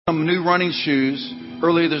Some new running shoes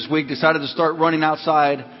earlier this week, decided to start running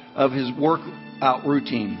outside of his workout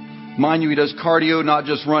routine. Mind you, he does cardio, not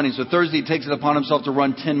just running. So Thursday, he takes it upon himself to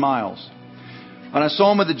run 10 miles. When I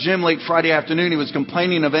saw him at the gym late Friday afternoon, he was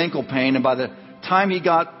complaining of ankle pain. And by the time he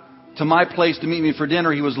got to my place to meet me for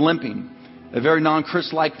dinner, he was limping. A very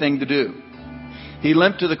non-Chris-like thing to do. He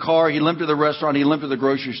limped to the car, he limped to the restaurant, he limped to the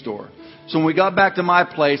grocery store. So when we got back to my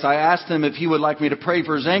place, I asked him if he would like me to pray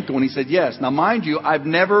for his ankle, and he said yes. Now, mind you, I've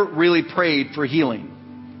never really prayed for healing.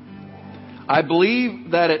 I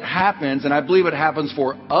believe that it happens, and I believe it happens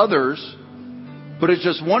for others, but it's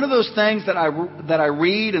just one of those things that I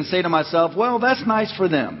read and say to myself, well, that's nice for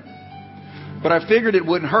them. But I figured it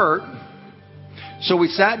wouldn't hurt. So we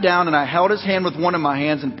sat down, and I held his hand with one of my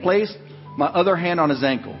hands and placed my other hand on his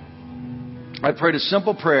ankle. I prayed a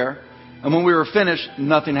simple prayer, and when we were finished,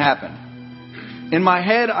 nothing happened. In my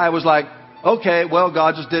head, I was like, okay, well,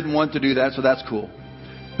 God just didn't want to do that, so that's cool.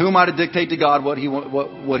 Who am I to dictate to God what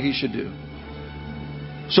he should do?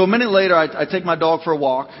 So a minute later, I take my dog for a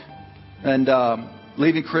walk, and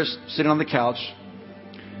leaving Chris sitting on the couch.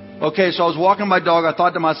 Okay, so I was walking my dog. I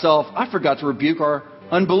thought to myself, I forgot to rebuke our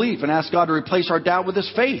unbelief and ask God to replace our doubt with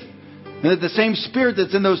His faith. And that the same spirit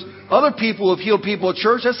that's in those other people who have healed people at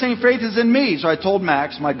church, that same faith is in me. So I told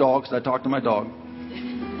Max, my dog, because I talked to my dog,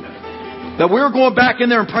 that we were going back in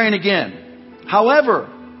there and praying again. However,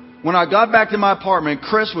 when I got back to my apartment,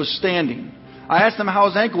 Chris was standing. I asked him how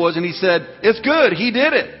his ankle was, and he said, it's good. He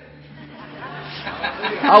did it.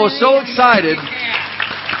 I was so excited.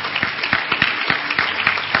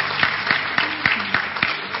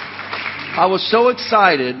 I was so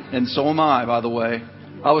excited, and so am I, by the way.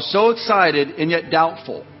 I was so excited and yet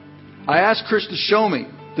doubtful. I asked Chris to show me,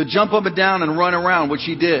 to jump up and down and run around, which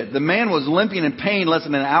he did. The man was limping in pain less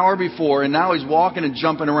than an hour before, and now he's walking and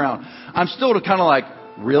jumping around. I'm still kind of like,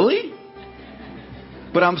 really?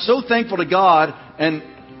 But I'm so thankful to God, and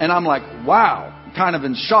I'm like, wow, kind of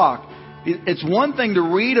in shock. It's one thing to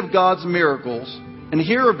read of God's miracles and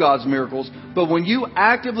hear of God's miracles, but when you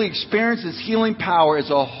actively experience His healing power,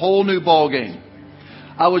 it's a whole new ballgame.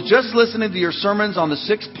 I was just listening to your sermons on the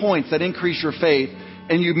 6 points that increase your faith,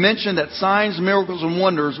 and you mentioned that signs, miracles, and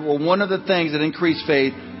wonders were one of the things that increase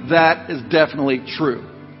faith. That is definitely true.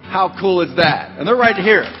 How cool is that? And they're right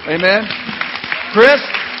here. Amen. Chris,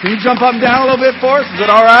 can you jump up and down a little bit for us? Is it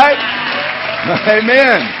all right?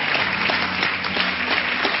 Amen.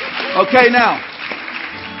 Okay, now,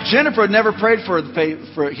 Jennifer had never prayed for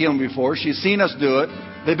healing before. She's seen us do it.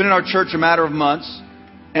 They've been in our church a matter of months.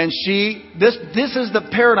 And this is the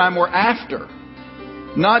paradigm we're after.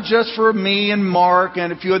 Not just for me and Mark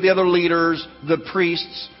and a few of the other leaders, the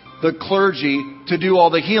priests, the clergy, to do all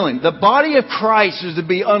the healing. The body of Christ is to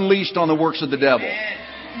be unleashed on the works of the devil.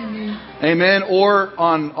 Amen. Or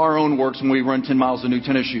on our own works when we run 10 miles in new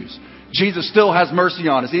tennis shoes. Jesus still has mercy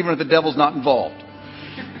on us, even if the devil's not involved.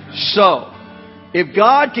 So, if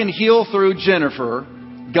God can heal through Jennifer,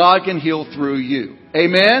 God can heal through you.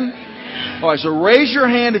 Amen? All right, so raise your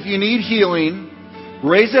hand if you need healing.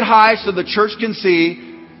 Raise it high so the church can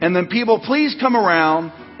see. And then people, please come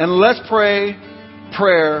around and let's pray a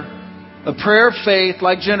prayer of faith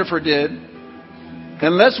like Jennifer did.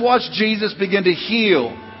 And let's watch Jesus begin to heal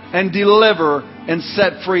and deliver and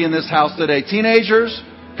set free in this house today. Teenagers,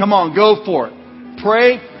 come on, go for it.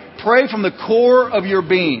 Pray from the core of your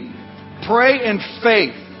being. Pray in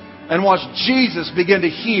faith and watch Jesus begin to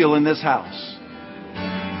heal in this house.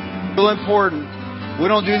 Real important. We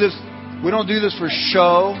don't do this for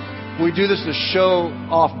show. We do this to show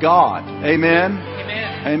off God. Amen.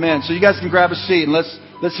 Amen. Amen. So you guys can grab a seat and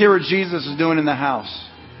let's hear what Jesus is doing in the house.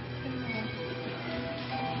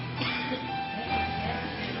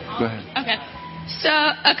 Go ahead. Okay. So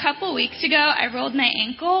a couple weeks ago, I rolled my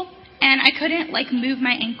ankle and I couldn't move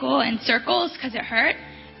my ankle in circles because it hurt.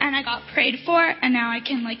 And I got prayed for, and now I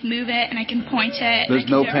can move it and I can point it. There's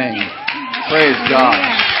no pain. Praise God.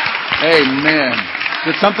 Amen.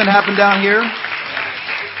 Did something happen down here?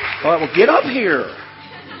 All right, well, get up here.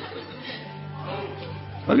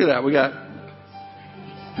 Look at that.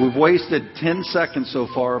 We've wasted 10 seconds so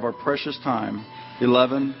far of our precious time.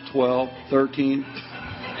 11, 12, 13.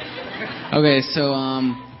 Okay, so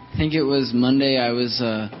I think it was Monday. I was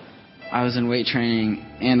in weight training,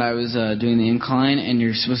 and I was doing the incline, and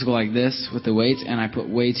you're supposed to go like this with the weights, and I put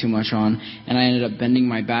way too much on, and I ended up bending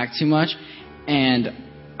my back too much, and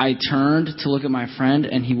I turned to look at my friend,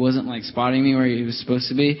 and he wasn't spotting me where he was supposed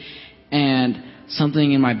to be, and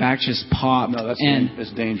something in my back just popped. No,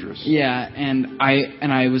 that's dangerous. Yeah, and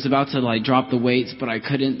I was about to drop the weights, but I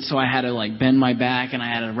couldn't, so I had to bend my back, and I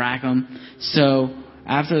had to rack them. So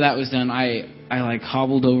after that was done, I like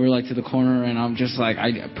hobbled over like to the corner, and I'm just like,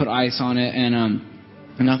 I put ice on it, and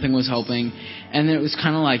nothing was helping. And then it was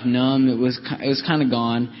kind of like numb. It was kind of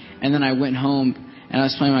gone. And then I went home and I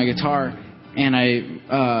was playing my guitar, and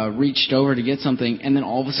I reached over to get something, and then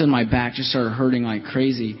all of a sudden my back just started hurting like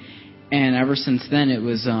crazy. And ever since then it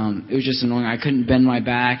was just annoying. I couldn't bend my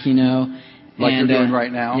back, you know. Like you're doing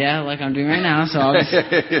right now? Yeah, like I'm doing right now. So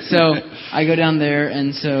I go down there,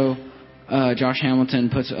 and so Josh Hamilton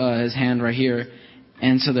puts his hand right here,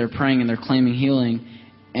 and so they're praying and they're claiming healing,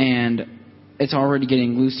 and it's already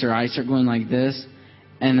getting looser. I start going like this,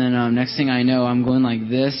 and then next thing I know, I'm going like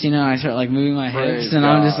this. You know, I start like moving my hips, and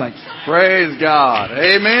I'm just like, praise God,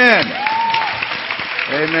 amen,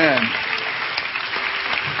 amen.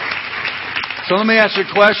 So let me ask you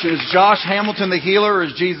a question: is Josh Hamilton the healer, or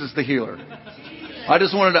is Jesus the healer? I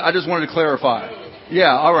just wanted to clarify.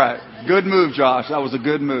 Yeah, all right. Good move, Josh. That was a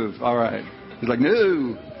good move. All right. He's like,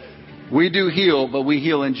 no. We do heal, but we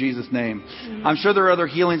heal in Jesus' name. I'm sure there are other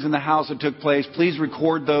healings in the house that took place. Please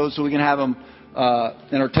record those so we can have them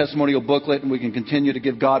in our testimonial booklet, and we can continue to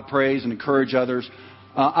give God praise and encourage others.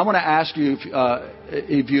 I want to ask you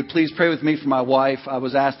if you'd please pray with me for my wife. I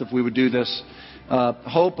was asked if we would do this.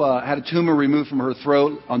 Hope had a tumor removed from her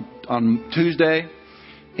throat on Tuesday,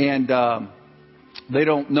 and they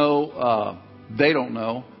don't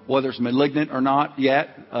know whether it's malignant or not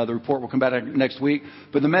yet. The report will come back next week.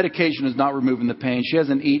 But the medication is not removing the pain. She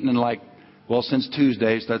hasn't eaten in since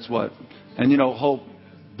Tuesday. So that's what. And Hope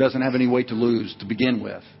doesn't have any weight to lose to begin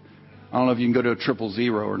with. I don't know if you can go to a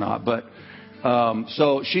 000 or not, but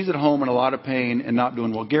so she's at home in a lot of pain and not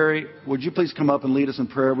doing well. Gary, would you please come up and lead us in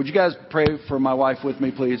prayer? Would you guys pray for my wife with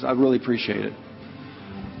me, please? I'd really appreciate it.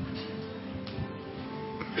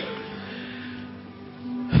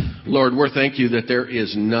 Lord, we're thank you that there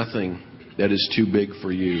is nothing that is too big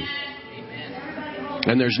for you.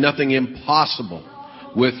 And there's nothing impossible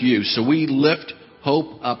with you. So we lift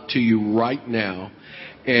Hope up to you right now.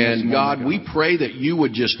 And God, we pray that you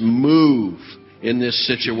would just move in this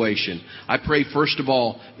situation. I pray, first of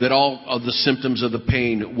all, that all of the symptoms of the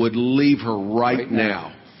pain would leave her right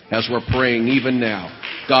now, as we're praying even now.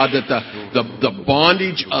 God, that the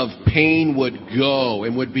bondage of pain would go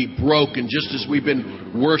and would be broken just as we've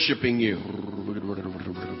been worshiping you.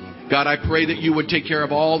 God, I pray that you would take care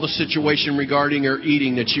of all the situation regarding her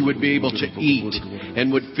eating, that she would be able to eat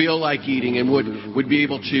and would feel like eating and would be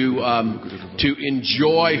able to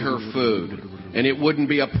enjoy her food. And it wouldn't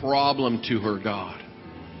be a problem to her, God.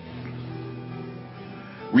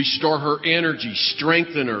 Restore her energy,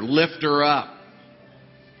 strengthen her, lift her up.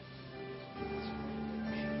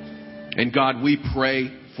 And God, we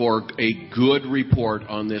pray for a good report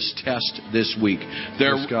on this test this week.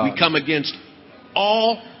 We come against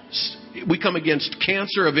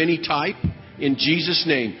cancer of any type in Jesus'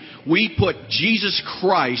 name. We put Jesus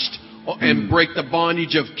Christ and break the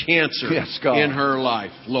bondage of cancer in her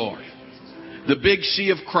life, Lord. The big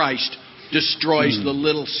C of Christ destroys the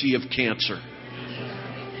little c of cancer.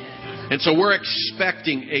 And so we're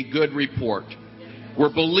expecting a good report.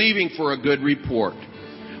 We're believing for a good report.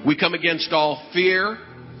 We come against all fear.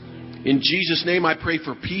 In Jesus' name, I pray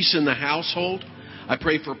for peace in the household. I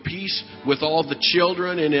pray for peace with all the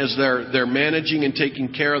children and as they're managing and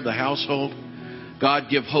taking care of the household. God,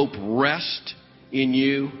 give Hope rest in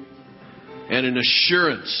you and an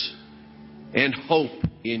assurance and hope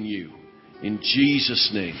in you. In Jesus'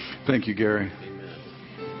 name. Thank you, Gary.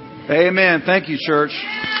 Amen. Thank you, church.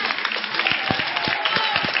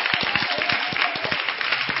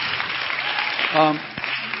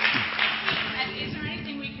 Is there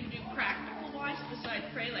anything we can do practical-wise besides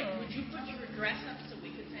pray? Like, would you put your dress up so we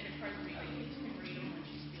could say to her, read them when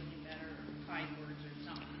she's feeling better, or kind words or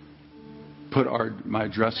something? Put my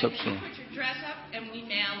dress up so. Put your dress up, and we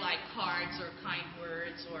mail like cards or kind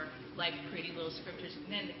words or like pretty little scriptures.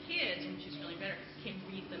 And then the kids, when she's feeling better, can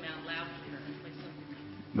read them out loud to her. Like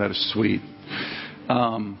something. That is sweet.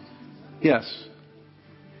 Yes.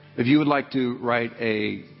 If you would like to write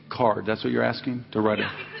a card, that's what you're asking? To write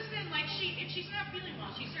because then, like, if she's not feeling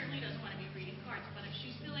well, she certainly doesn't want to be reading cards. But if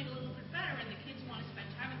she's feeling a little bit better and the kids want to spend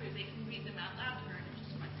time with her, they can read them out loud to her. And it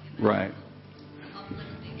just might be right.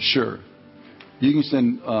 Sure. You can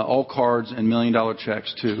send all cards and $1 million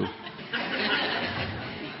checks to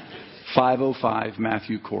 505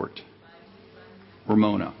 Matthew Court,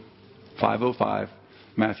 Ramona. 505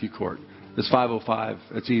 Matthew Court. It's 505.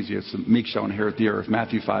 It's easy. It's the meek shall inherit the earth.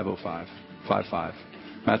 Matthew 505. 55.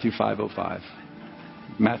 Matthew 505.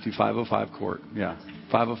 Matthew 505 Court. Yeah.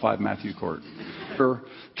 505 Matthew Court.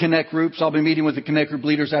 Connect groups. I'll be meeting with the Connect group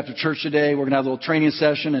leaders after church today. We're going to have a little training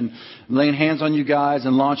session and laying hands on you guys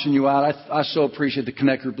and launching you out. I so appreciate the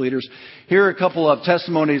Connect group leaders. Here are a couple of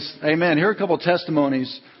testimonies. Amen. Here are a couple of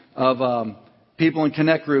testimonies of people in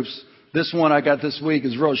Connect groups. This one I got this week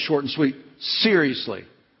is real short and sweet. Seriously,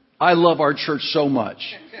 I love our church so much.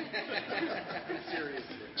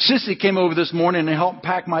 Sissy came over this morning and helped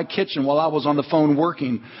pack my kitchen while I was on the phone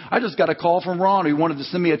working. I just got a call from Ron who wanted to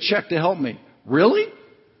send me a check to help me. Really?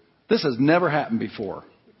 This has never happened before.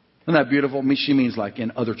 Isn't that beautiful? She means like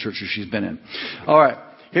in other churches she's been in. All right.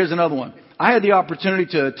 Here's another one. I had the opportunity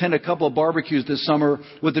to attend a couple of barbecues this summer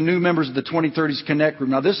with the new members of the 2030s Connect group.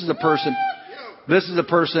 Now, this is a person,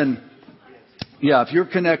 yeah, if your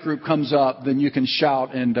Connect group comes up, then you can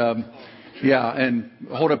shout and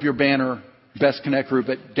hold up your banner. Best Connect group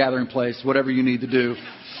at Gathering Place, whatever you need to do.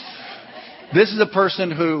 This is a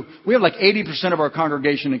person who, we have like 80% of our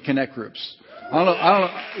congregation in Connect groups. I don't know.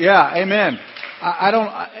 Yeah, amen.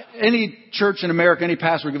 Any church in America, any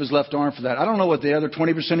pastor would give his left arm for that. I don't know what the other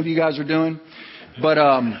 20% of you guys are doing, but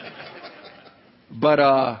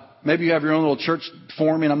maybe you have your own little church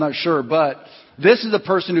forming. I'm not sure, but this is a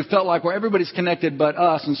person who felt like, well, everybody's connected but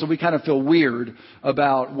us, and so we kind of feel weird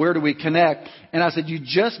about where do we connect. And I said, you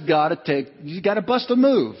got to bust a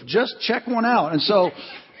move. Just check one out. And so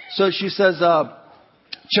she says,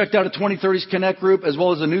 checked out a 2030s Connect group as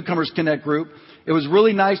well as a Newcomers Connect group. It was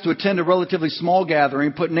really nice to attend a relatively small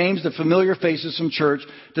gathering, put names to familiar faces from church,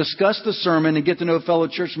 discuss the sermon, and get to know fellow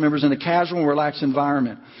church members in a casual and relaxed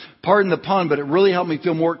environment. Pardon the pun, but it really helped me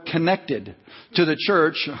feel more connected to the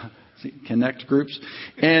church. Connect groups,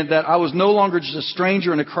 and that I was no longer just a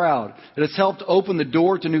stranger in a crowd. It has helped open the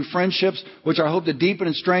door to new friendships, which I hope to deepen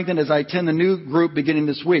and strengthen as I attend the new group beginning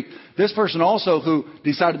this week. This person also who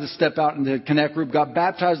decided to step out into the Connect group got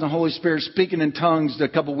baptized in the Holy Spirit, speaking in tongues a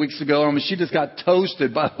couple of weeks ago. I mean, she just got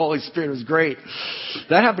toasted by the Holy Spirit. It was great.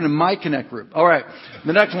 That happened in my Connect group. All right,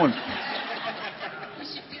 the next one.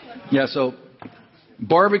 Yeah, so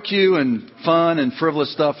barbecue and fun and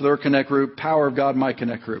frivolous stuff for their Connect group. Power of God, my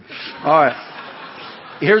Connect group. All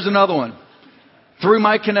right. Here's another one. Through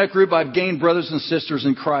my Connect group, I've gained brothers and sisters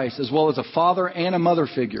in Christ, as well as a father and a mother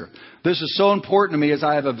figure. This is so important to me as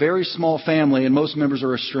I have a very small family and most members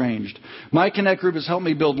are estranged. My Connect group has helped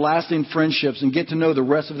me build lasting friendships and get to know the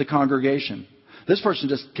rest of the congregation. This person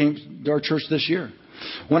just came to our church this year.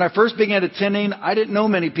 When I first began attending, I didn't know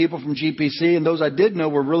many people from GPC, and those I did know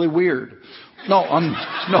were really weird. No.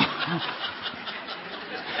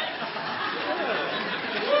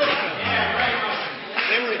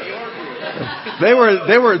 They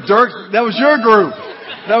were Dirk. That was your group.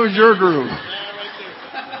 That was your group.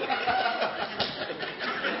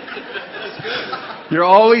 You're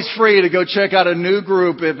always free to go check out a new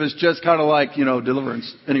group if it's just kind of like,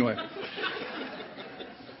 deliverance. Anyway.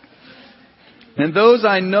 And those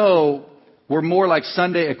I know were more like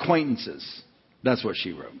Sunday acquaintances. That's what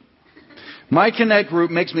she wrote. My Connect group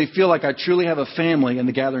makes me feel like I truly have a family in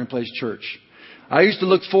the Gathering Place Church. I used to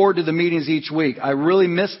look forward to the meetings each week. I really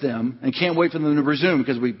miss them and can't wait for them to resume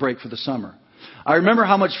because we break for the summer. I remember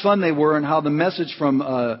how much fun they were and how the message from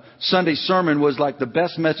Sunday's sermon was like the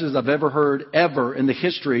best message I've ever heard ever in the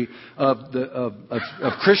history of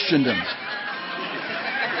Christendom.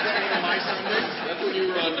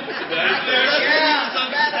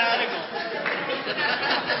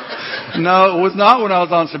 No, it was not when I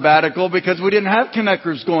was on sabbatical because we didn't have Connect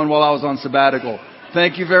groups going while I was on sabbatical.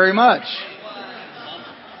 Thank you very much.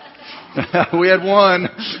 We had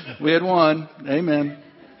one. Amen.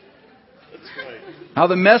 How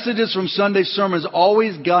the messages from Sunday's sermons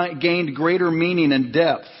always gained greater meaning and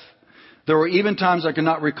depth. There were even times I could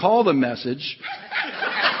not recall the message.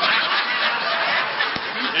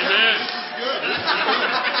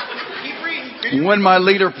 When my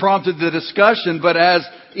leader prompted the discussion, but as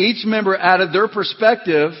each member added their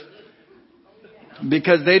perspective,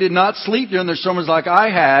 because they did not sleep during their sermons like I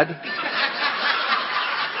had,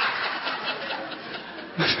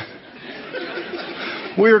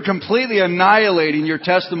 we were completely annihilating your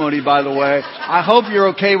testimony, by the way. I hope you're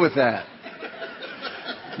okay with that.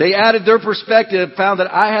 They added their perspective, found that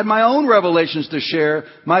I had my own revelations to share.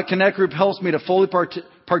 My Connect group helps me to fully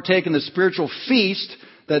partake in the spiritual feast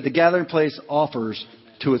that the Gathering Place offers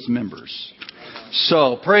to its members.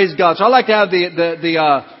 So, praise God. So I'd like to have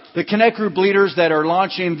the Connect group leaders that are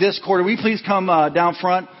launching this quarter. Will you please come down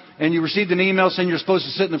front? And you received an email saying you're supposed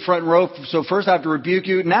to sit in the front row. So first I have to rebuke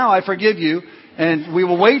you. Now I forgive you. And we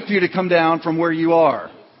will wait for you to come down from where you are.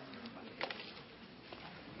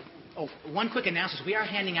 Oh, one quick announcement. We are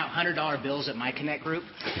handing out $100 bills at my Connect group.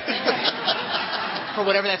 For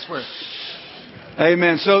whatever that's worth.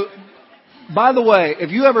 Amen. So By the way,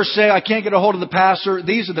 if you ever say, I can't get a hold of the pastor,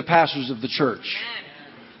 these are the pastors of the church.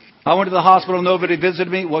 I went to the hospital, nobody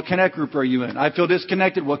visited me. What connect group are you in? I feel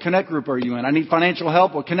disconnected. What connect group are you in? I need financial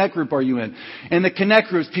help. What connect group are you in? In the connect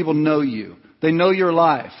groups, people know you. They know your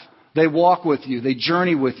life. They walk with you. They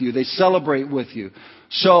journey with you. They celebrate with you.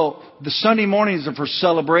 So the Sunday mornings are for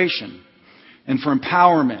celebration and for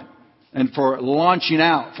empowerment and for launching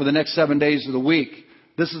out for the next 7 days of the week.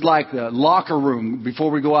 This is like the locker room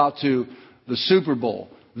before we go out to the Super Bowl.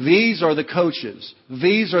 These are the coaches.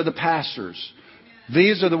 These are the pastors.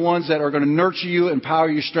 These are the ones that are going to nurture you, empower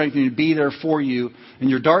you, strengthen you, be there for you in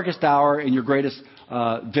your darkest hour and your greatest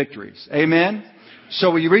victories. Amen?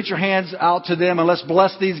 So will you reach your hands out to them and let's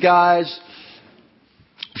bless these guys.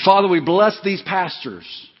 Father, we bless these pastors.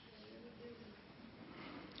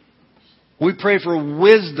 We pray for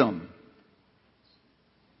wisdom.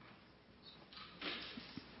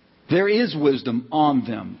 There is wisdom on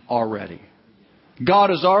them already.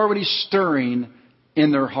 God is already stirring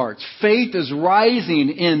in their hearts. Faith is rising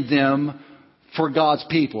in them for God's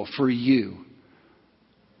people, for you.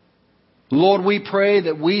 Lord, we pray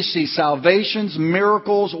that we see salvations,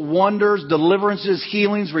 miracles, wonders, deliverances,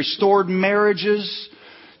 healings, restored marriages,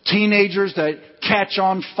 teenagers that catch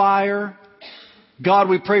on fire. God,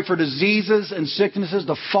 we pray for diseases and sicknesses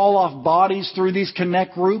to fall off bodies through these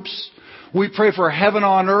connect groups. We pray for heaven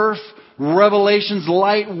on earth, revelations,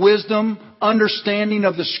 light, wisdom, understanding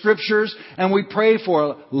of the Scriptures. And we pray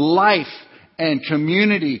for life and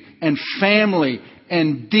community and family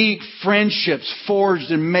and deep friendships forged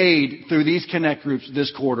and made through these connect groups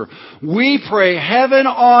this quarter. We pray heaven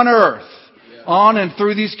on earth on and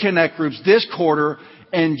through these connect groups this quarter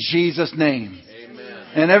in Jesus' name. Amen.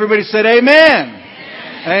 And everybody said amen.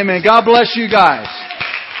 Amen. Amen. God bless you guys.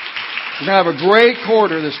 We're going to have a great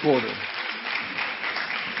quarter this quarter.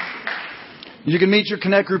 You can meet your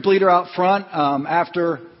connect group leader out front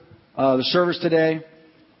after the service today.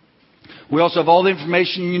 We also have all the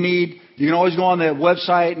information you need. You can always go on the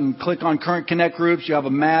website and click on current connect groups. You have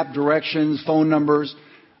a map, directions, phone numbers.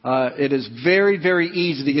 It is very, very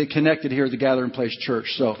easy to get connected here at the Gathering Place Church.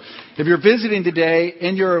 So if you're visiting today,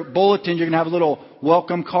 in your bulletin, you're going to have a little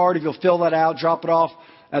welcome card. If you'll fill that out, drop it off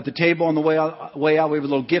at the table on the way out. We have a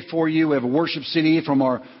little gift for you. We have a worship CD from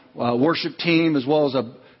our worship team, as well as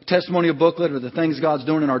a testimonial booklet of the things God's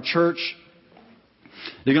doing in our church.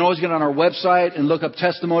 You can always get on our website and look up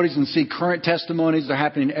testimonies and see current testimonies. They're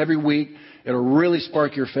happening every week. It'll really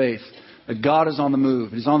spark your faith that God is on the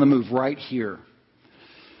move. He's on the move right here.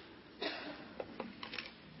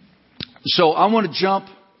 So I want to jump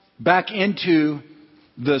back into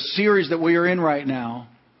the series that we are in right now,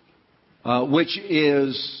 which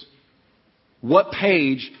is, what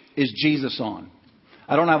page is Jesus on?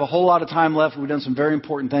 I don't have a whole lot of time left. We've done some very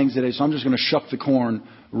important things today, so I'm just going to shuck the corn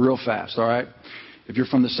real fast, all right? If you're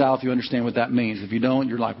from the South, you understand what that means. If you don't,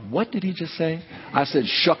 you're like, what did he just say? I said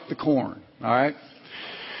shuck the corn, all right?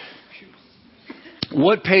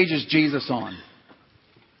 What page is Jesus on?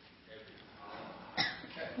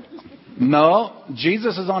 No,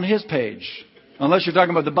 Jesus is on his page. Unless you're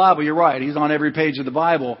talking about the Bible, you're right. He's on every page of the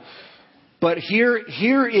Bible. But here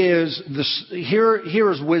is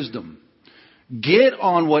wisdom. Get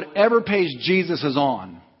on whatever page Jesus is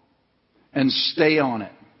on and stay on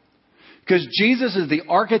it. Because Jesus is the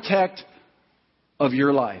architect of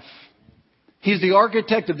your life. He's the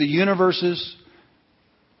architect of the universes.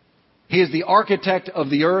 He is the architect of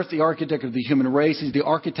the earth, the architect of the human race. He's the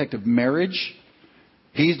architect of marriage.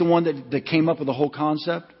 He's the one that came up with the whole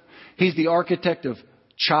concept. He's the architect of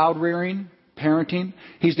child rearing, parenting.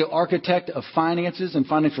 He's the architect of finances and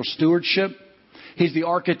financial stewardship. He's the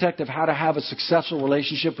architect of how to have a successful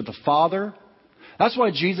relationship with the Father. That's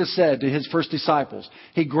why Jesus said to his first disciples,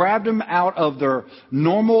 he grabbed them out of their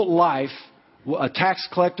normal life, a tax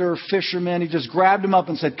collector, fisherman. He just grabbed them up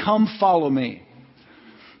and said, come follow me.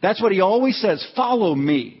 That's what he always says, follow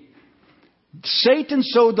me. Satan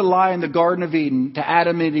sowed the lie in the Garden of Eden to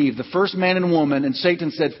Adam and Eve, the first man and woman, and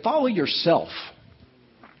Satan said, follow yourself.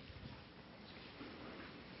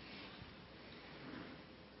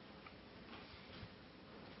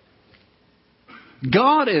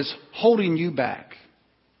 God is holding you back,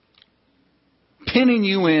 pinning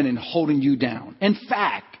you in and holding you down. In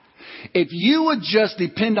fact, if you would just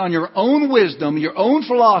depend on your own wisdom, your own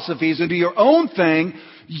philosophies, and do your own thing,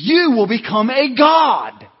 you will become a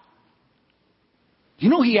god. You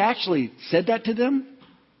know, he actually said that to them.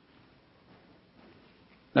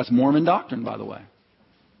 That's Mormon doctrine, by the way.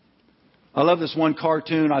 I love this one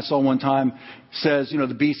cartoon I saw one time. It says, the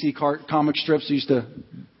BC comic strips used to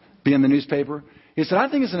be in the newspaper. He said, I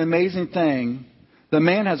think it's an amazing thing The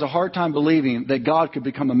man has a hard time believing that God could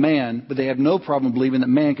become a man, but they have no problem believing that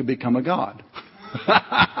man could become a God.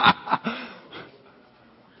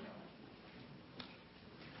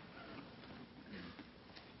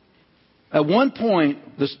 At one point,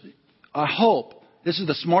 I hope this is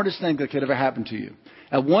the smartest thing that could ever happen to you.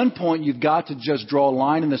 At one point, you've got to just draw a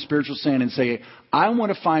line in the spiritual sand and say, I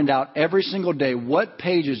want to find out every single day what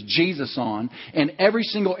page is Jesus on in every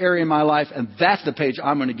single area in my life, and that's the page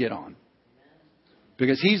I'm going to get on.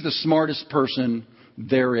 Because He's the smartest person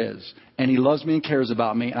there is. And He loves me and cares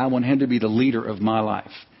about me, and I want Him to be the leader of my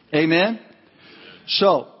life. Amen?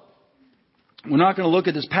 So, we're not going to look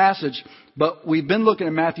at this passage, but we've been looking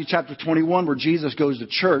at Matthew chapter 21 where Jesus goes to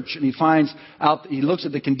church and he looks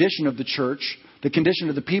at the condition of the church, the condition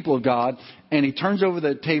of the people of God, and He turns over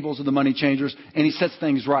the tables of the money changers and He sets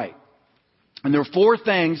things right. And there are 4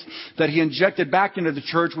 things that He injected back into the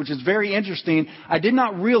church, which is very interesting. I did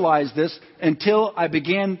not realize this until I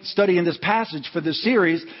began studying this passage for this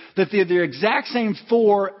series, that they're the exact same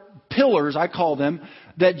 4 pillars, I call them,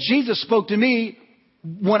 that Jesus spoke to me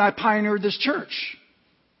when I pioneered this church.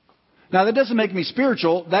 Now, that doesn't make me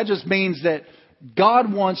spiritual. That just means that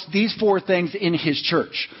God wants these 4 things in His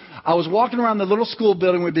church. I was walking around the little school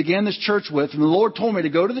building we began this church with, and the Lord told me to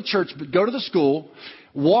go to the church, go to the school,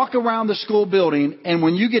 walk around the school building, and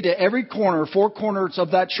when you get to every corner, 4 corners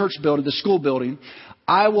of that church building, the school building,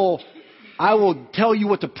 I will tell you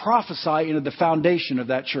what to prophesy into the foundation of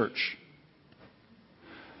that church.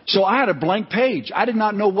 So I had a blank page. I did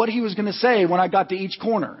not know what He was going to say when I got to each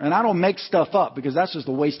corner. And I don't make stuff up because that's just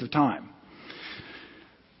a waste of time.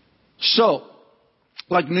 So,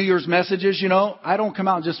 like New Year's messages, I don't come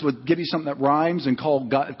out just give you something that rhymes and call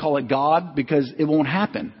it God, because it won't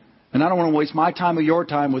happen. And I don't want to waste my time or your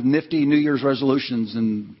time with nifty New Year's resolutions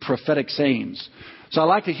and prophetic sayings. So I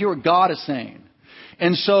like to hear what God is saying.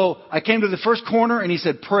 And so I came to the first corner and He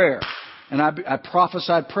said prayer. And I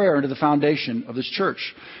prophesied prayer into the foundation of this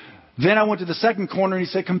church. Then I went to the second corner and He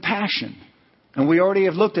said compassion. And we already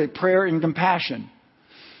have looked at prayer and compassion.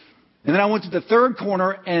 And then I went to the third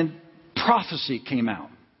corner and prophecy came out.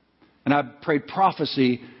 And I prayed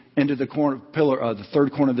prophecy into the the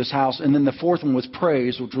third corner of this house. And then the fourth one was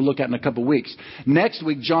praise, which we'll look at in a couple of weeks. Next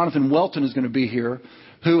week, Jonathan Welton is going to be here,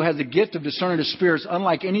 who has a gift of discerning of spirits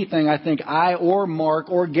unlike anything I think I or Mark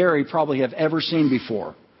or Gary probably have ever seen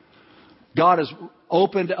before. God has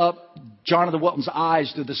opened up Jonathan Welton's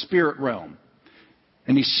eyes to the spirit realm.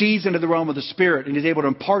 And he sees into the realm of the spirit, and he's able to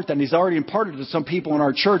impart that. And he's already imparted to some people in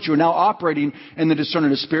our church who are now operating in the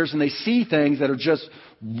discerning of spirits, and they see things that are just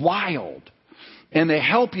wild. And they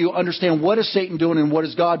help you understand what is Satan doing and what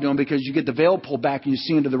is God doing, because you get the veil pulled back and you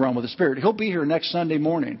see into the realm of the spirit. He'll be here next Sunday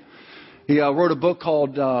morning. He wrote a book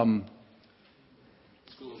called The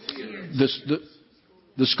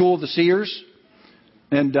School of the Seers.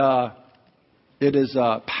 And it is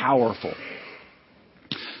powerful.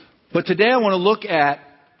 But today I want to look at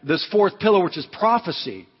this fourth pillar, which is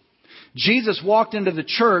prophecy. Jesus walked into the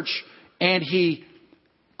church and He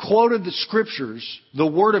quoted the scriptures, the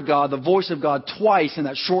Word of God, the voice of God, twice in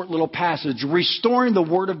that short little passage, restoring the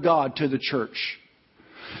Word of God to the church.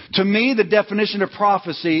 To me, the definition of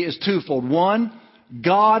prophecy is twofold. One,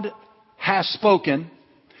 God has spoken.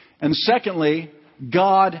 And secondly,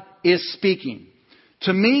 God is speaking.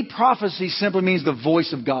 To me, prophecy simply means the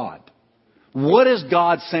voice of God. What is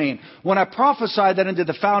God saying? When I prophesied that into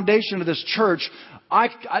the foundation of this church,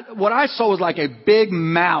 what I saw was like a big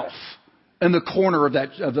mouth in the corner of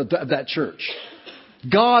that church.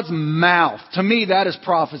 God's mouth. To me, that is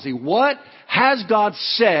prophecy. What has God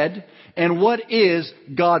said and what is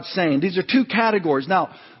God saying? These are 2 categories.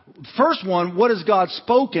 Now, first one, what has God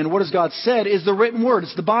spoken, what has God said, is the written word.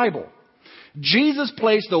 It's the Bible. Jesus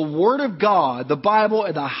placed the Word of God, the Bible,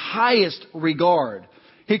 in the highest regard.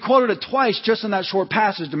 He quoted it twice just in that short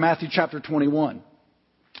passage in Matthew chapter 21.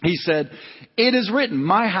 He said, "It is written,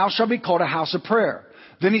 my house shall be called a house of prayer."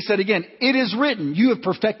 Then He said again, "It is written, you have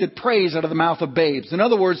perfected praise out of the mouth of babes." In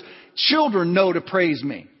other words, children know to praise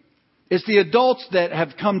me. It's the adults that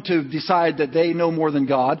have come to decide that they know more than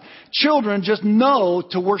God. Children just know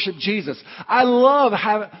to worship Jesus. I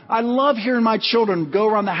love hearing my children go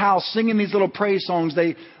around the house singing these little praise songs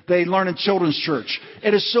they learn in children's church.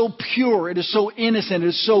 It is so pure. It is so innocent. It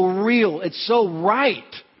is so real. It's so right.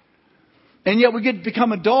 And yet we get to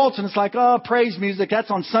become adults and it's like, oh, praise music,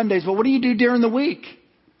 that's on Sundays. But what do you do during the week?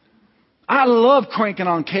 I love cranking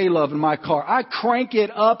on K-Love in my car. I crank it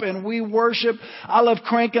up and we worship. I love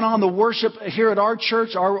cranking on the worship here at our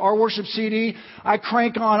church, our worship CD. I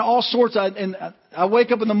crank on all sorts. I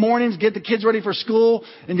wake up in the mornings, get the kids ready for school,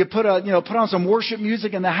 and you put on some worship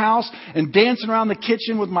music in the house and dancing around the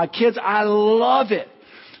kitchen with my kids. I love it.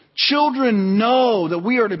 Children know that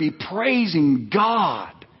we are to be praising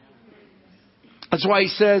God. That's why he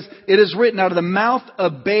says, it is written, out of the mouth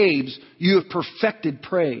of babes, you have perfected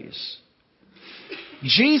praise.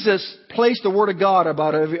 Jesus placed the Word of God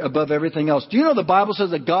above everything else. Do you know the Bible says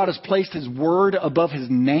that God has placed His Word above His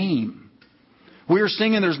name? We are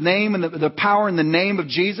singing there's name and the power in the name of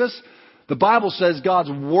Jesus. The Bible says God's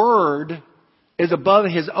Word is above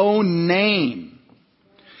His own name.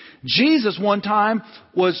 Jesus one time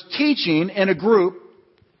was teaching in a group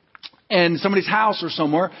in somebody's house or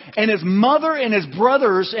somewhere, and his mother and his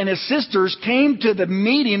brothers and his sisters came to the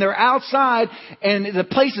meeting. They're outside, and the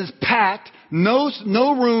place is packed. No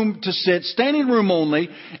room to sit, standing room only.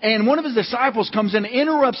 And one of his disciples comes in,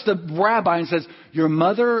 interrupts the rabbi and says, your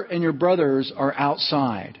mother and your brothers are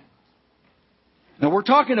outside. Now we're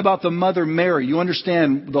talking about the Mother Mary. You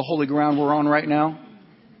understand the holy ground we're on right now?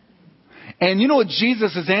 And you know what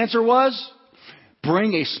Jesus' answer was?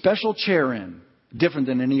 Bring a special chair in, different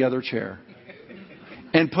than any other chair,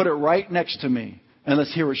 and put it right next to me. And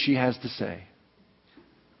let's hear what she has to say.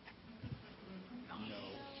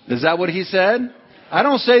 Is that what he said? I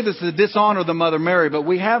don't say this to dishonor the Mother Mary, but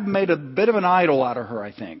we have made a bit of an idol out of her,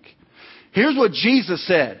 I think. Here's what Jesus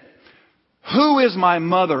said. Who is my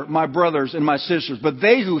mother, my brothers, and my sisters? But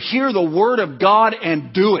they who hear the word of God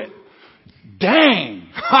and do it. Dang!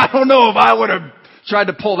 I don't know if I would have tried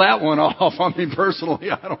to pull that one off. I mean, personally,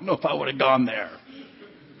 I don't know if I would have gone there.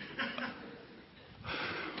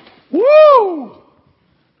 Woo!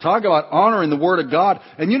 Talk about honoring the Word of God.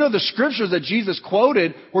 And you know, the scriptures that Jesus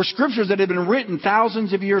quoted were scriptures that had been written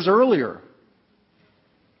thousands of years earlier.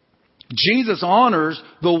 Jesus honors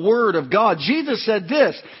the Word of God. Jesus said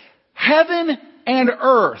this, heaven and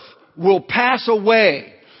earth will pass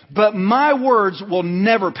away, but my words will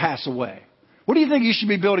never pass away. What do you think you should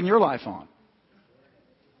be building your life on?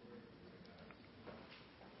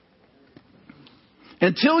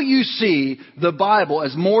 Until you see the Bible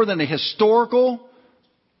as more than a historical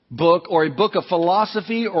book or a book of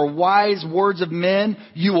philosophy or wise words of men,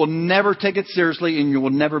 you will never take it seriously and you will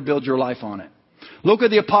never build your life on it. Look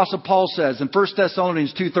what the Apostle Paul says in 1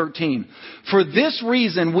 Thessalonians 2:13. For this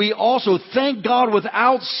reason we also thank God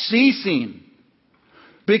without ceasing.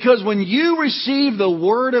 Because when you received the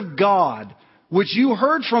word of God, which you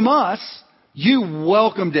heard from us, you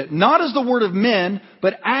welcomed it, not as the word of men,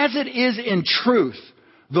 but as it is in truth,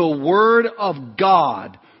 the word of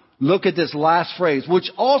God. Look at this last phrase,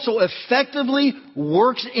 which also effectively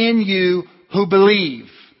works in you who believe.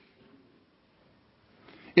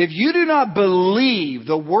 If you do not believe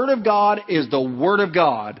the Word of God is the Word of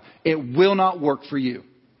God, it will not work for you.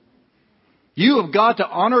 You have got to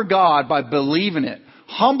honor God by believing it,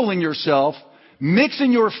 humbling yourself,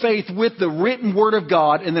 mixing your faith with the written Word of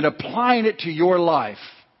God, and then applying it to your life.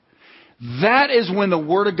 That is when the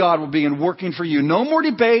Word of God will begin working for you. No more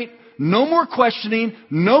debate. No more questioning,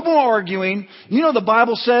 no more arguing. You know, the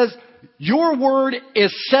Bible says your word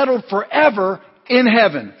is settled forever in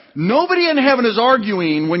heaven. Nobody in heaven is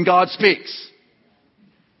arguing when God speaks.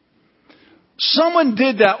 Someone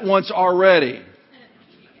did that once already.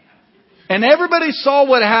 And everybody saw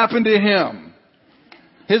what happened to him.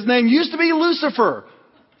 His name used to be Lucifer,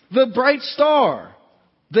 the bright star,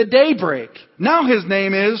 the daybreak. Now his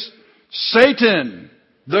name is Satan.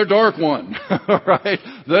 The dark one, right?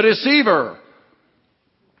 The deceiver.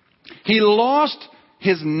 He lost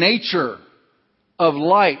his nature of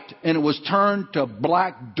light and it was turned to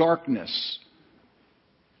black darkness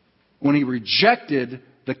when he rejected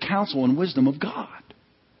the counsel and wisdom of God.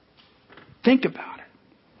 Think about it.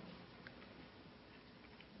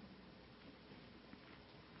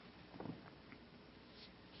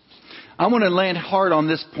 I want to land hard on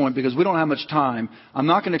this point because we don't have much time. I'm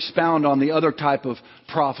not going to expound on the other type of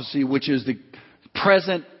prophecy, which is the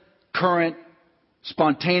present, current,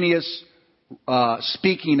 spontaneous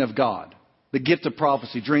speaking of God. The gift of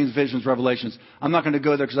prophecy, dreams, visions, revelations. I'm not going to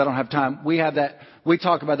go there because I don't have time. We have that. We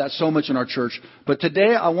talk about that so much in our church. But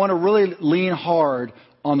today I want to really lean hard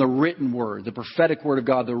on the written word, the prophetic word of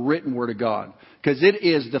God, the written word of God, because it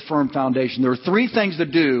is the firm foundation. There are three things to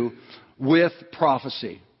do with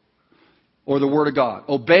prophecy. Or the Word of God.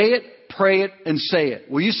 Obey it, pray it, and say it.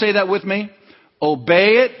 Will you say that with me?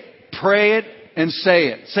 Obey it, pray it, and say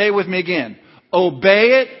it. Say it with me again.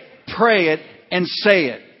 Obey it, pray it, and say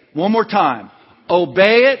it. One more time.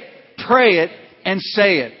 Obey it, pray it, and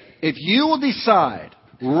say it. if you will decide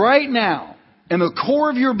right now, in the core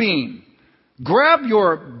of your being, grab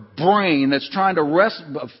your brain that's trying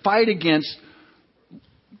to fight against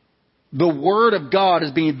the Word of God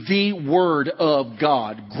as being the Word of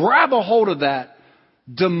God. Grab a hold of that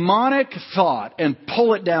demonic thought and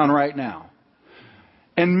pull it down right now.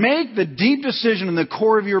 And make the deep decision in the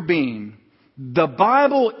core of your being. The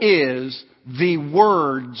Bible is the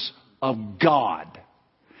words of God.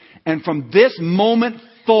 And from this moment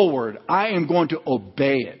forward, I am going to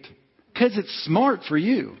obey it. Because it's smart for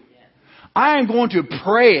you. I am going to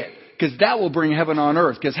pray it. Because that will bring heaven on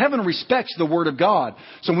earth. Because heaven respects the Word of God.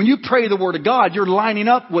 So when you pray the Word of God, you're lining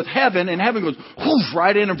up with heaven. And heaven goes whoosh,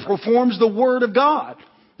 right in and performs the Word of God.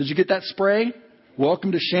 Did you get that spray?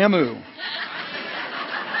 Welcome to Shamu.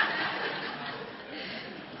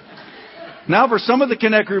 Now for some of the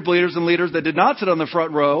Connect Group leaders and leaders that did not sit on the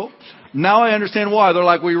front row, now I understand why. They're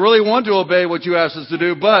like, we really want to obey what you asked us to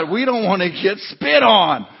do, but we don't want to get spit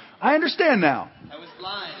on. I understand now. I was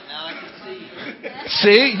blind. Now I can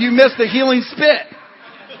see. See? You missed the healing spit.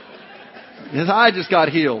 His eye just got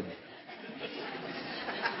healed.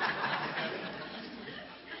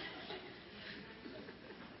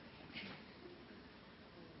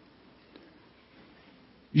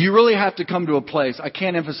 You really have to come to a place, I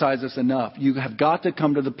can't emphasize this enough, you have got to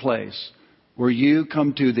come to the place where you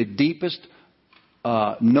come to the deepest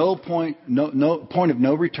point of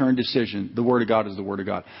no return decision. The Word of God is the Word of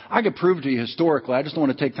God. I could prove it to you historically. I just don't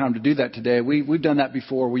want to take time to do that today. We've done that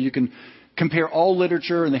before, where you can compare all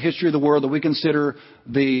literature in the history of the world that we consider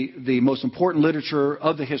the most important literature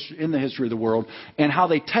of the history in the history of the world, and how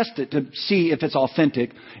they test it to see if it's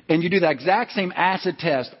authentic. And you do that exact same acid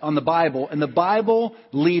test on the Bible, and the Bible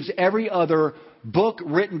leaves every other book,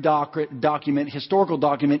 written document, historical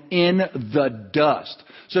document in the dust.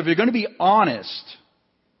 So if you're going to be honest,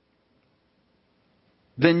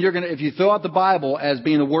 then if you throw out the Bible as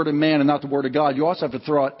being the Word of man and not the Word of God, you also have to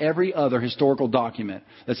throw out every other historical document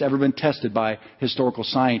that's ever been tested by historical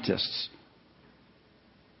scientists.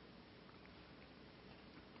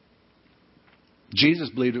 Jesus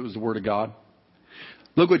believed it was the Word of God.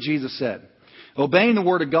 Look what Jesus said. Obeying the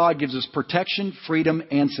Word of God gives us protection, freedom,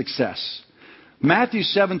 and success. Matthew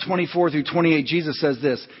 7:24 through 28, Jesus says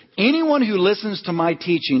this: anyone who listens to my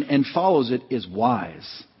teaching and follows it is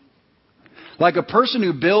wise, like a person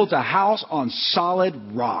who builds a house on solid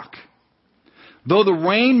rock. Though the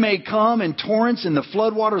rain may come in torrents and the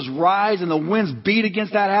floodwaters rise and the winds beat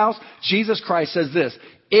against that house, Jesus Christ says this: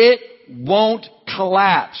 it won't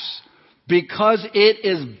collapse because it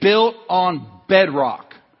is built on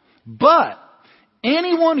bedrock. But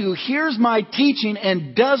anyone who hears my teaching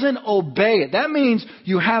and doesn't obey it, that means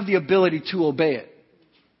you have the ability to obey it.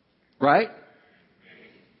 Right?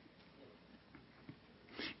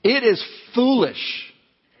 It is foolish,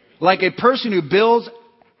 like a person who builds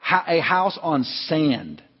a house on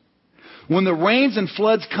sand. When the rains and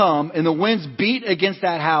floods come and the winds beat against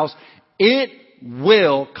that house, it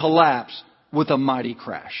will collapse with a mighty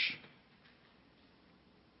crash.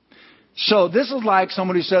 So this is like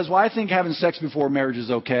someone who says, well, I think having sex before marriage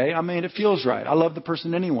is okay. I mean, it feels right. I love the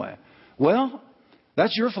person anyway. Well,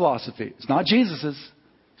 that's your philosophy. It's not Jesus's.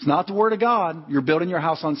 It's not the Word of God. You're building your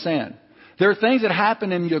house on sand. There are things that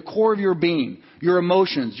happen in the core of your being, your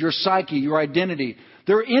emotions, your psyche, your identity.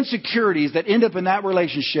 There are insecurities that end up in that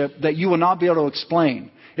relationship that you will not be able to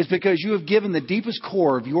explain. It's because you have given the deepest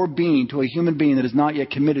core of your being to a human being that is not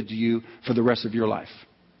yet committed to you for the rest of your life.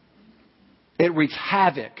 It wreaks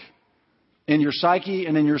havoc in your psyche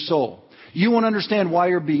and in your soul. You won't understand why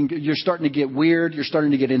you're starting to get weird. You're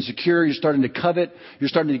starting to get insecure. You're starting to covet. You're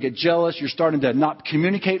starting to get jealous. You're starting to not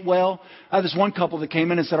communicate well. I had this one couple that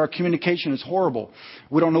came in and said, our communication is horrible.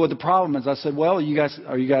 We don't know what the problem is. I said, well, are you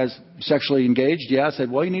guys sexually engaged? Yeah. I said,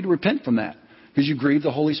 well, you need to repent from that because you grieve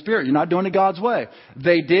the Holy Spirit. You're not doing it God's way.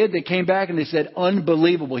 They did. They came back and they said,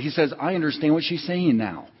 unbelievable. He says, I understand what she's saying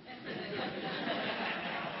now.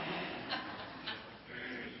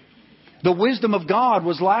 The wisdom of God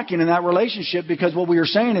was lacking in that relationship because what we were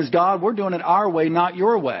saying is, God, we're doing it our way, not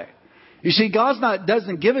your way. You see, God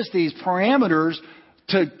doesn't give us these parameters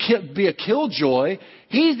to be a killjoy.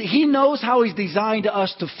 He knows how He's designed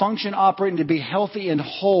us to function, operate, and to be healthy and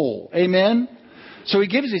whole. Amen? So He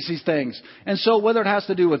gives us these things. And so whether it has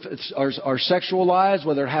to do with our sexual lives,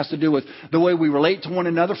 whether it has to do with the way we relate to one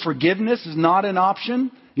another, forgiveness is not an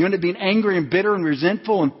option. You end up being angry and bitter and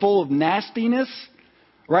resentful and full of nastiness.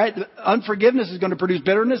 Right? Unforgiveness is going to produce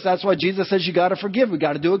bitterness. That's why Jesus says you got to forgive. We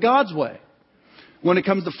got to do it God's way. When it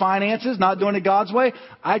comes to finances, not doing it God's way,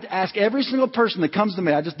 I ask every single person that comes to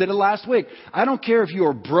me. I just did it last week. I don't care if you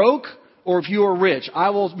are broke or if you are rich,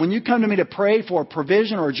 when you come to me to pray for a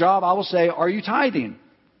provision or a job, I will say, are you tithing?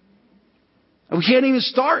 And we can't even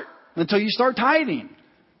start until you start tithing.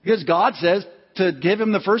 Because God says to give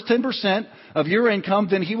Him the first 10% of your income,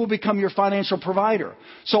 then He will become your financial provider.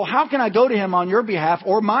 So how can I go to Him on your behalf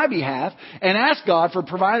or my behalf and ask God for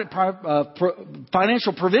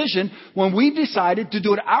financial provision when we've decided to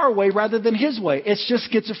do it our way rather than His way? It's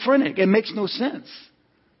just schizophrenic. It makes no sense.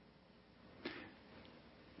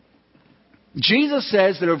 Jesus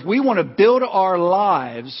says that if we want to build our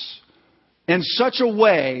lives in such a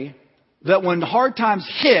way that when hard times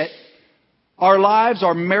hit, our lives,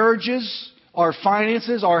 our marriages, our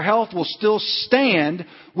finances, our health will still stand,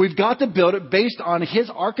 we've got to build it based on His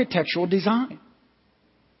architectural design.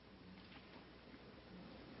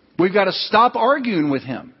 We've got to stop arguing with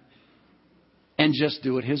Him and just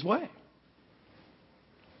do it His way.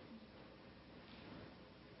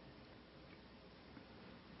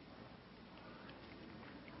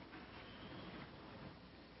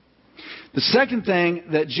 The second thing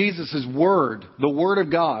that Jesus' Word, the Word of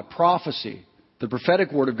God, prophecy, the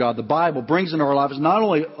prophetic Word of God, the Bible, brings into our lives is not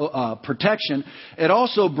only protection, it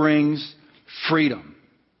also brings freedom.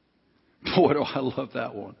 Boy, do I love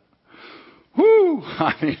that one. Whoo!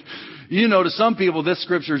 I mean, to some people, this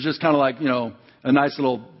scripture is just kind of like, a nice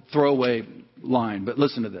little throwaway line. But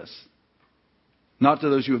listen to this. Not to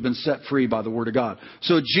those who have been set free by the Word of God.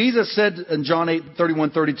 So Jesus said in John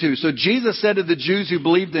 8:31-32, so Jesus said to the Jews who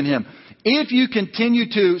believed in Him, if you continue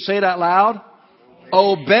to, say it out loud,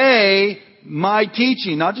 obey my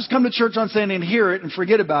teaching. Not just come to church on Sunday and hear it and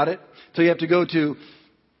forget about it. So you have to go to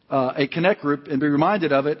a connect group and be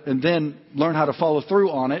reminded of it and then learn how to follow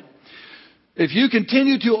through on it. If you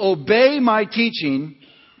continue to obey my teaching,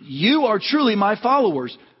 you are truly my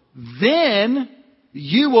followers. Then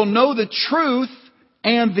you will know the truth,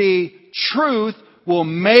 and the truth will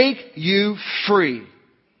make you free.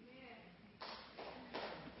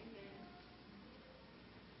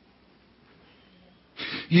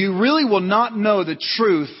 You really will not know the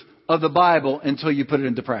truth of the Bible until you put it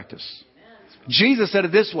into practice. Jesus said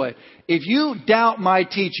it this way. If you doubt my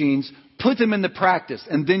teachings, put them into practice,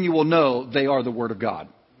 and then you will know they are the Word of God.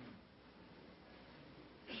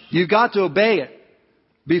 You've got to obey it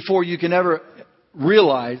before you can ever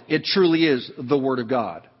realize it truly is the Word of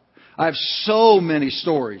God. I have so many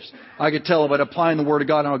stories I could tell about applying the Word of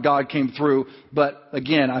God and how God came through. But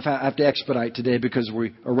again, I have to expedite today because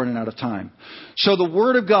we are running out of time. So the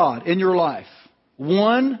Word of God in your life.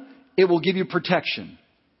 One, it will give you protection.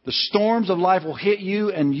 The storms of life will hit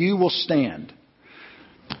you and you will stand.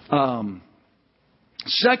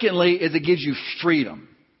 Secondly, is it gives you freedom.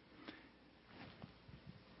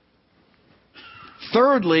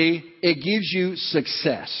 Thirdly, it gives you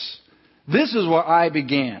success. This is where I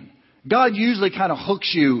began. God usually kind of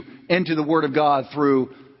hooks you into the Word of God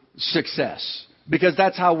through success because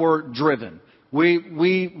that's how we're driven.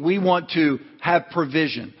 We want to have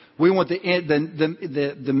provision. We want the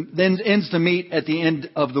ends to meet at the end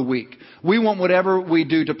of the week. We want whatever we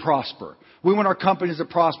do to prosper. We want our companies to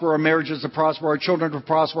prosper, our marriages to prosper, our children to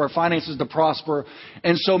prosper, our finances to prosper.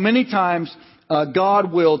 And so many times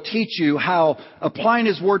God will teach you how applying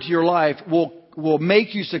His Word to your life will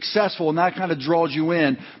make you successful, and that kind of draws you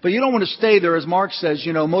in. But you don't want to stay there. As Mark says,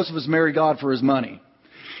 most of us marry God for His money.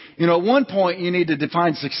 At one point you need to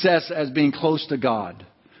define success as being close to God.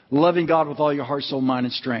 Loving God with all your heart, soul, mind,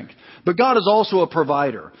 and strength. But God is also a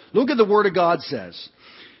provider. Look at the Word of God says.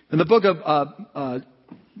 In the book of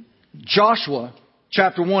Joshua,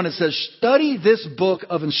 chapter 1, it says, study this book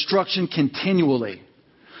of instruction continually.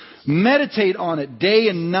 Meditate on it day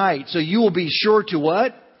and night so you will be sure to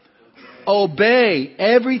what? Obey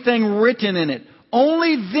everything written in it.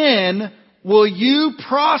 Only then will you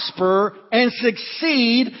prosper and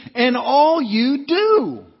succeed in all you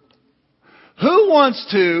do. Who wants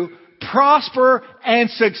to prosper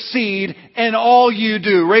and succeed in all you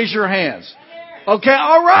do? Raise your hands. Okay,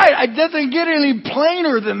 all right. It doesn't get any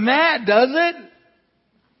plainer than that, does it?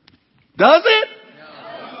 Does it?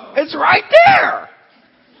 No. It's right there.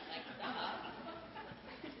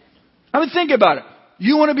 I mean, think about it.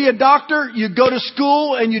 You want to be a doctor, you go to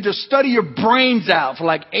school and you just study your brains out for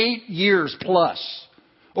like 8 years plus.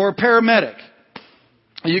 Or a paramedic.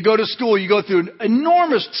 You go to school, you go through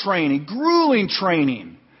enormous training, grueling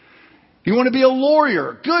training. You want to be a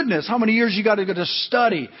lawyer. Goodness, how many years you got to go to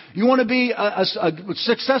study. You want to be a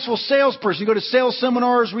successful salesperson. You go to sales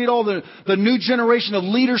seminars, read all the new generation of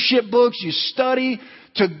leadership books. You study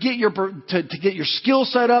to get your skill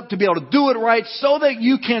set up, to be able to do it right so that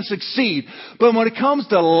you can succeed. But when it comes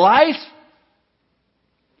to life,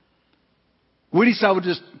 we decide we'll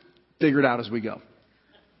just figure it out as we go.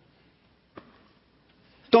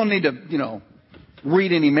 Don't need to,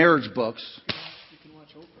 read any marriage books.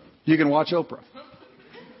 You can watch Oprah.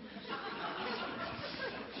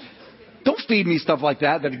 Don't feed me stuff like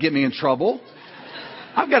that that'd get me in trouble.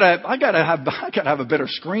 I gotta have a better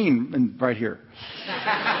screen right here.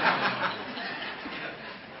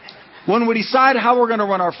 When we decide how we're going to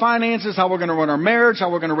run our finances, how we're going to run our marriage,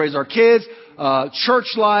 how we're going to raise our kids,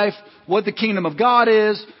 church life, what the kingdom of God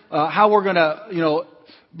is, how we're going to,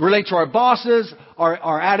 relate to our bosses,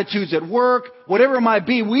 our attitudes at work, whatever it might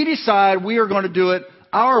be, we decide we are going to do it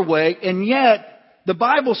our way. And yet, the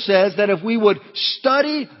Bible says that if we would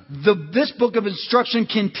study this book of instruction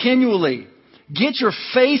continually, get your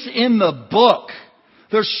face in the book.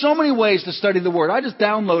 There's so many ways to study the Word. I just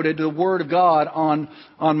downloaded the Word of God on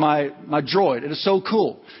my Droid. It is so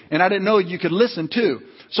cool. And I didn't know you could listen too.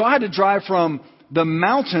 So I had to drive from the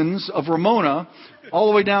mountains of Ramona all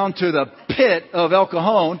the way down to the pit of El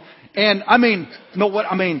Cajon. And I meant,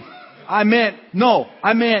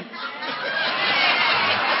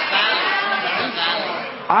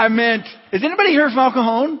 is anybody here from El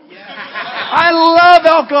Cajon? I love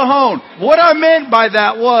El Cajon. What I meant by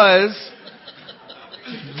that was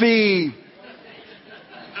the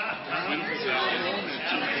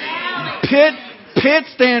PIT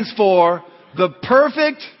stands for the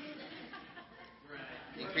perfect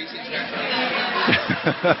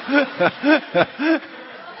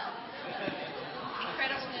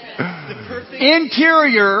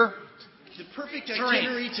interior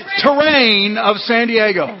terrain of San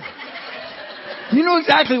Diego. You know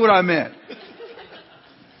exactly what I meant.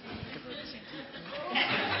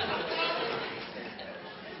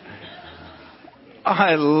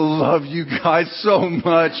 I love you guys so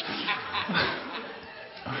much.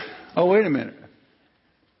 Oh, wait a minute.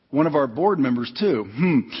 One of our board members too.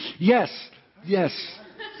 Yes.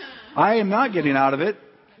 I am not getting out of it.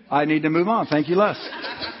 I need to move on. Thank you, Les.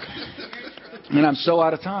 And I'm so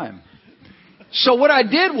out of time. So what I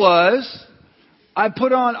did was, I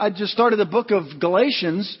just started the book of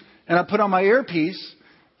Galatians, and I put on my earpiece,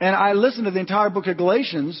 and I listened to the entire book of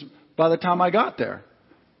Galatians by the time I got there.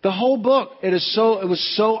 The whole book,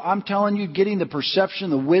 I'm telling you, getting the perception,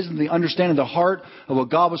 the wisdom, the understanding, the heart of what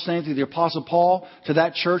God was saying through the Apostle Paul to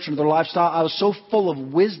that church and their lifestyle. I was so full of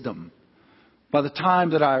wisdom by the time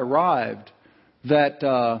that I arrived that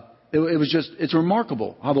it's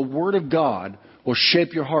remarkable how the Word of God will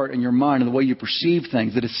shape your heart and your mind and the way you perceive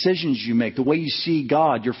things, the decisions you make, the way you see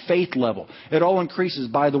God, your faith level. It all increases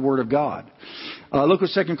by the Word of God. Look what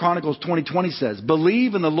 2 Chronicles 20:20 says.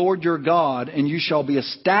 Believe in the Lord your God and you shall be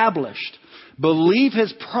established. Believe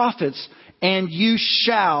His prophets and you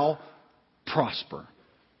shall prosper.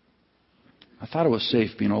 I thought it was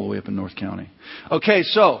safe being all the way up in North County. Okay,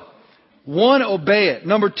 so 1, obey it.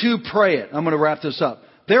 Number 2, pray it. I'm going to wrap this up.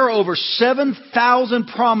 There are over 7,000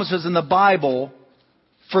 promises in the Bible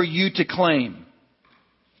for you to claim.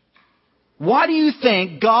 Why do you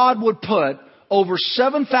think God would put over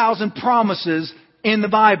 7,000 promises in the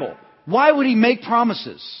Bible? Why would He make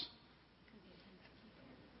promises?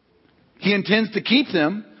 He intends to keep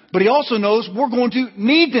them, but He also knows we're going to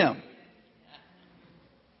need them.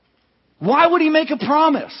 Why would He make a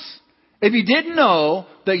promise if He didn't know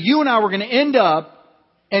that you and I were going to end up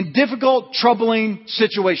in difficult, troubling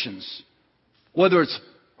situations? Whether it's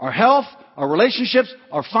our health, our relationships,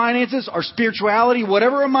 our finances, our spirituality,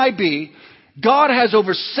 whatever it might be, God has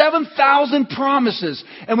over 7,000 promises.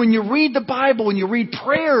 And when you read the Bible, when you read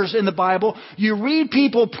prayers in the Bible, you read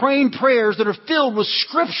people praying prayers that are filled with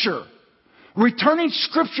Scripture. Returning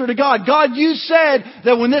Scripture to God. God, you said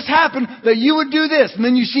that when this happened, that you would do this. And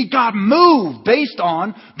then you see God move based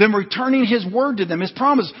on them returning His word to them, His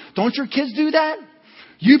promise. Don't your kids do that?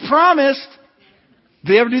 You promised.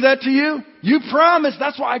 Do they ever do that to you? You promised.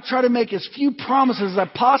 That's why I try to make as few promises as I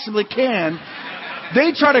possibly can.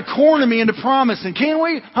 They try to corner me into promising. Can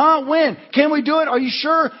we? When? Can we do it? Are you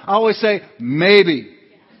sure? I always say, maybe.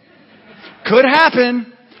 Could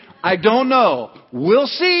happen. I don't know. We'll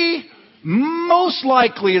see. Most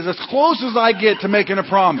likely is as close as I get to making a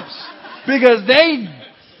promise. Because they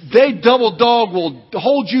double dog will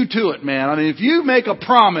hold you to it, man. I mean, if you make a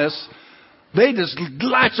promise, they just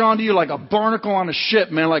latch onto you like a barnacle on a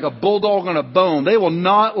ship, man, like a bulldog on a bone. They will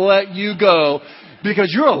not let you go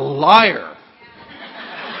because you're a liar.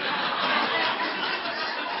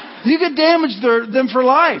 You could damage them for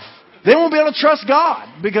life. They won't be able to trust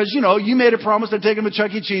God because, you made a promise to take them to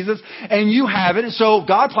Chuck E. Cheese's and you have it. So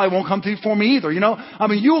God probably won't come through for me either. I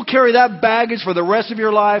mean, you will carry that baggage for the rest of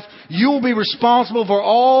your life. You will be responsible for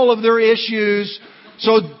all of their issues.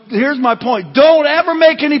 So here's my point. Don't ever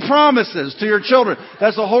make any promises to your children.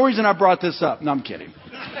 That's the whole reason I brought this up. No, I'm kidding.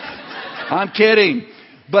 I'm kidding.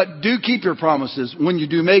 But do keep your promises when you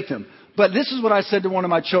do make them. But this is what I said to one of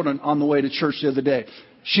my children on the way to church the other day.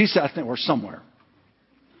 She said, I think we're somewhere.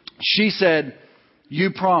 She said,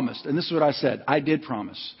 you promised. And this is what I said. I did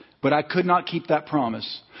promise. But I could not keep that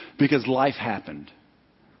promise because life happened.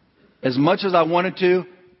 As much as I wanted to,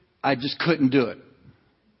 I just couldn't do it.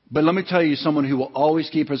 But let me tell you, someone who will always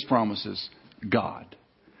keep his promises, God.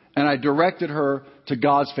 And I directed her to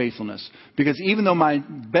God's faithfulness. Because even though my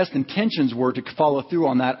best intentions were to follow through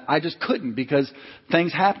on that, I just couldn't because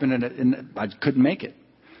things happened and I couldn't make it.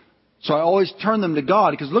 So I always turn them to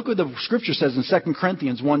God. Because look what the Scripture says in 2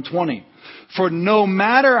 Corinthians 1:20. For no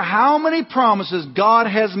matter how many promises God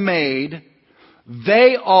has made,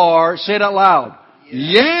 they are, say it out loud,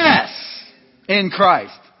 yes, in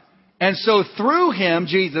Christ. And so through Him,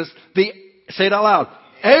 Jesus, say it out loud,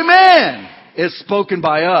 Amen, is spoken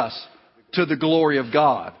by us to the glory of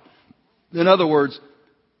God. In other words,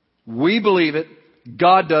 we believe it,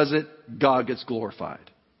 God does it, God gets glorified.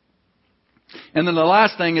 And then the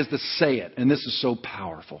last thing is to say it. And this is so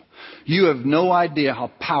powerful. You have no idea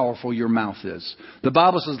how powerful your mouth is. The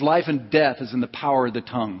Bible says life and death is in the power of the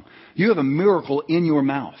tongue. You have a miracle in your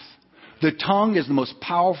mouth. The tongue is the most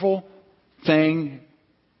powerful thing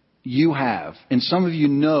you have. And some of you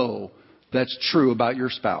know that's true about your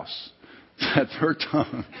spouse. That their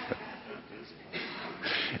tongue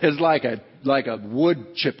is like a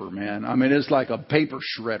wood chipper, man. I mean, it's like a paper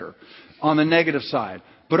shredder on the negative side.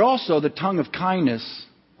 But also the tongue of kindness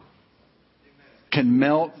can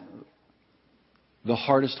melt the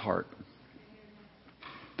hardest heart.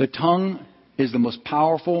 The tongue is the most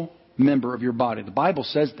powerful member of your body. The Bible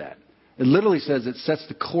says that. It literally says it sets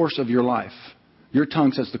the course of your life. Your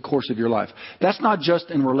tongue sets the course of your life. That's not just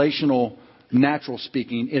in relational, natural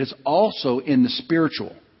speaking. It is also in the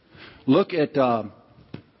spiritual. Look at,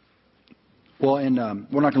 we're not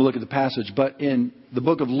going to look at the passage, but in the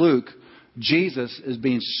book of Luke, Jesus is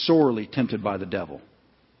being sorely tempted by the devil.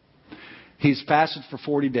 He's fasted for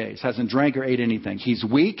 40 days, hasn't drank or ate anything. He's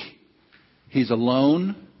weak. He's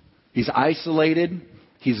alone. He's isolated.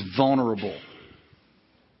 He's vulnerable.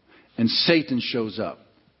 And Satan shows up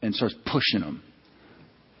and starts pushing him,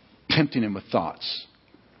 tempting him with thoughts,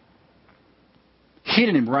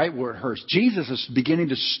 hitting him right where it hurts. Jesus is beginning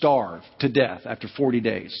to starve to death after 40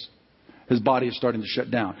 days. His body is starting to shut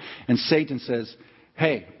down. And Satan says,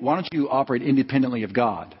 hey, why don't you operate independently of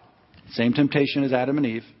God? Same temptation as Adam and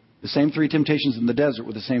Eve. The same 3 temptations in the desert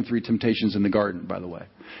were the same 3 temptations in the garden, by the way.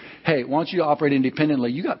 Hey, why don't you operate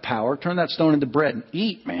independently? You got power. Turn that stone into bread and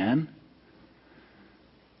eat, man.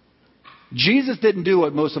 Jesus didn't do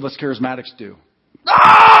what most of us charismatics do.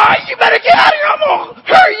 You better get out of here. I'm going to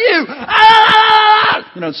hurt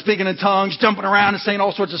you. You know, speaking in tongues, jumping around and saying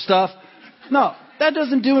all sorts of stuff. No, that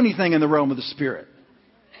doesn't do anything in the realm of the Spirit.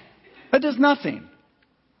 That does nothing.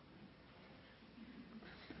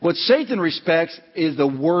 What Satan respects is the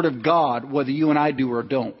Word of God, whether you and I do or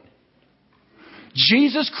don't.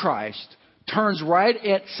 Jesus Christ turns right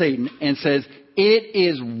at Satan and says, it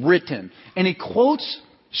is written. And he quotes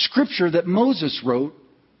Scripture that Moses wrote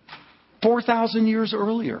 4,000 years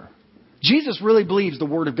earlier. Jesus really believes the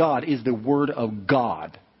Word of God is the Word of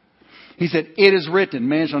God. He said, it is written,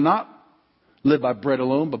 man shall not live by bread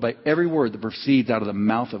alone, but by every word that proceeds out of the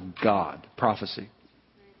mouth of God. Prophecy.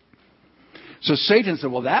 So Satan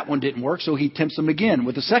said, well, that one didn't work. So he tempts him again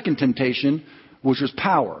with the second temptation, which was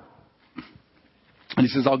power. And he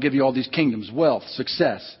says, I'll give you all these kingdoms, wealth,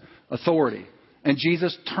 success, authority. And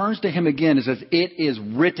Jesus turns to him again and says, it is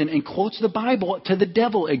written, and quotes the Bible to the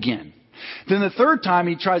devil again. Then the third time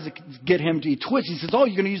he tries to get him to, he twists. He says, oh,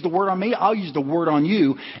 you're going to use the word on me? I'll use the word on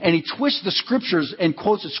you. And he twists the Scriptures and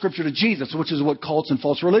quotes the Scripture to Jesus, which is what cults and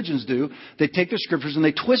false religions do. They take the Scriptures and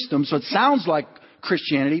they twist them so it sounds like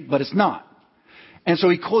Christianity, but it's not. And so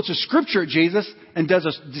he quotes a Scripture at Jesus and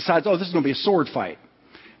decides, oh, this is going to be a sword fight.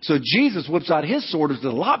 So Jesus whips out his sword, which is a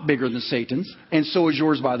lot bigger than Satan's. And so is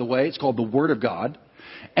yours, by the way. It's called the Word of God.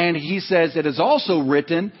 And he says it is also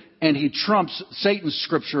written, and he trumps Satan's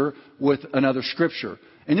Scripture with another Scripture.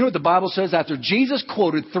 And you know what the Bible says? After Jesus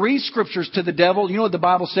quoted 3 Scriptures to the devil, you know what the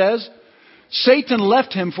Bible says? Satan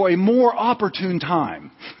left him for a more opportune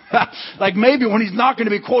time. Like maybe when he's not going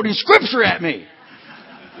to be quoting Scripture at me.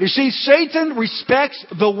 You see, Satan respects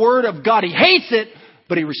the Word of God. He hates it,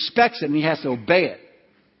 but he respects it and he has to obey it.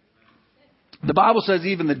 The Bible says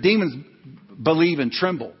even the demons believe and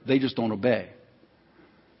tremble. They just don't obey.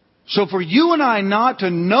 So for you and I not to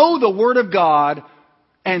know the Word of God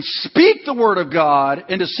and speak the Word of God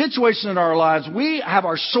into situations in our lives, we have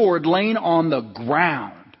our sword laying on the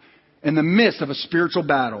ground in the midst of a spiritual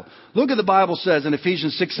battle. Look at the Bible says in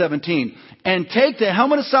Ephesians 6:17, and take the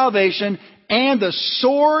helmet of salvation and the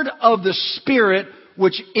sword of the Spirit,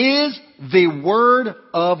 which is the Word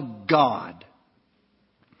of God.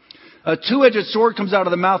 A two-edged sword comes out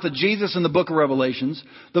of the mouth of Jesus in the book of Revelations.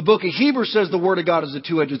 The book of Hebrews says the Word of God is a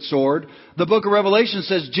two-edged sword. The book of Revelation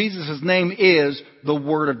says Jesus' name is the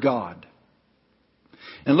Word of God.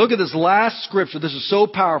 And look at this last scripture. This is so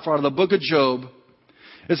powerful out of the book of Job.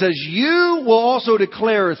 It says, you will also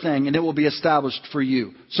declare a thing and it will be established for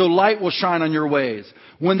you. So light will shine on your ways.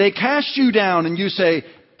 When they cast you down and you say,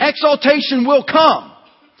 exaltation will come,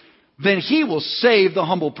 then He will save the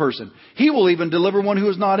humble person. He will even deliver one who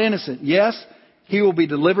is not innocent. Yes, He will be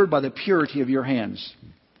delivered by the purity of your hands.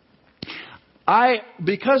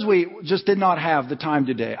 Because we just did not have the time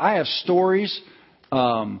today, I have stories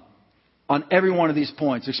on every one of these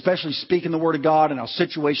points, especially speaking the Word of God and how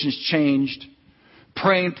situations changed,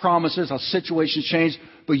 praying promises, how situations changed.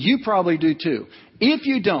 But you probably do too. If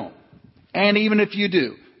you don't, and even if you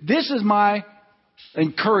do, this is my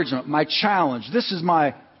encouragement, my challenge. This is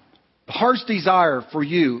my heart's desire for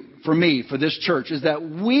you, for me, for this church, is that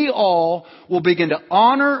we all will begin to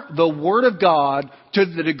honor the Word of God to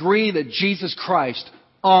the degree that Jesus Christ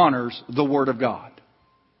honors the Word of God.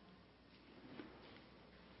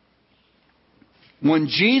 When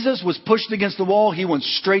Jesus was pushed against the wall, He went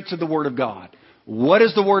straight to the Word of God. What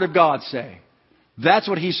does the Word of God say? That's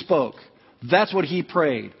what He spoke. That's what He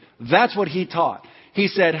prayed. That's what He taught. He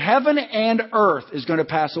said, heaven and earth is going to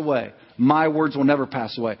pass away. My words will never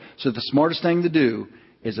pass away. So the smartest thing to do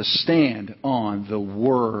is to stand on the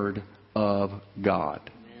Word of God.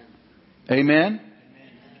 Amen?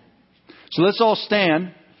 So let's all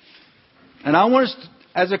stand. And I want us,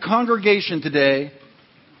 as a congregation today,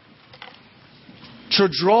 to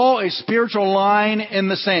draw a spiritual line in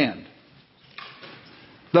the sand.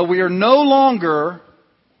 That we are no longer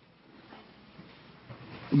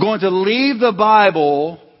going to leave the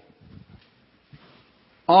Bible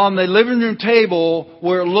on the living room table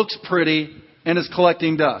where it looks pretty and is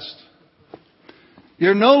collecting dust.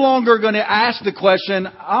 You're no longer going to ask the question,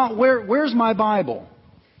 where's my Bible?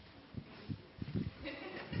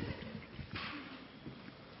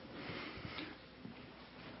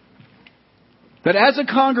 That as a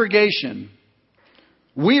congregation,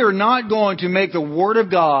 we are not going to make the Word of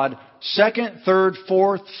God second, third,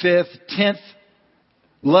 fourth, fifth, 10th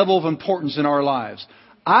level of importance in our lives.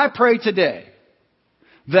 I pray today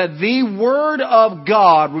that the Word of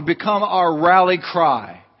God would become our rally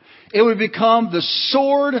cry. It would become the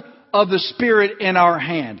sword of the Spirit in our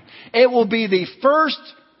hand. It will be the first,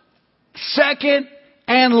 second,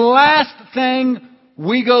 and last thing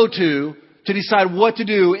we go to decide what to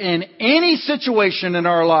do in any situation in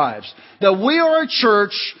our lives. That we are a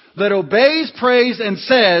church that obeys, prays, and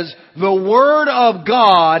says the Word of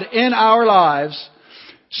God in our lives,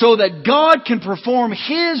 so that God can perform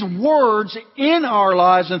His words in our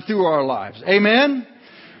lives and through our lives. Amen?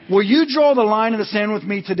 Will you draw the line in the sand with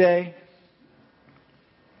me today?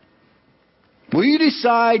 Will you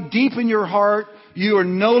decide deep in your heart you are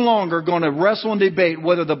no longer going to wrestle and debate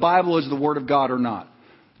whether the Bible is the Word of God or not?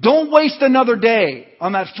 Don't waste another day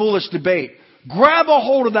on that foolish debate. Grab a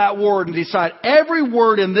hold of that Word and decide every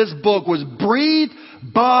word in this book was breathed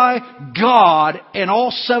by God and all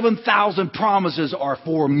 7,000 promises are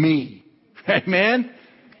for me. Amen?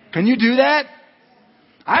 Can you do that?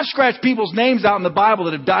 I've scratched people's names out in the Bible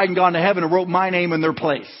that have died and gone to heaven and wrote my name in their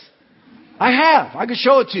place. I have. I can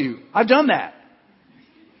show it to you. I've done that.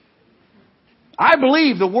 I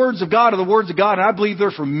believe the words of God are the words of God, and I believe they're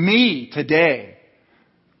for me today.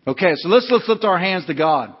 Okay, so let's lift our hands to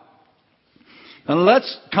God. And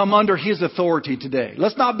let's come under His authority today.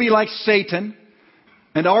 Let's not be like Satan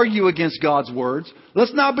and argue against God's words.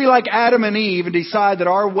 Let's not be like Adam and Eve and decide that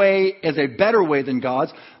our way is a better way than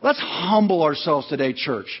God's. Let's humble ourselves today,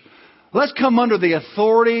 church. Let's come under the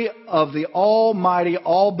authority of the Almighty,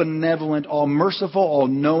 all-benevolent, all-merciful,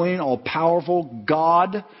 all-knowing, all-powerful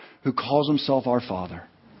God who calls Himself our Father.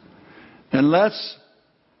 And let's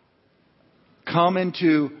come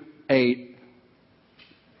into a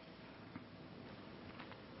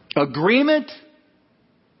agreement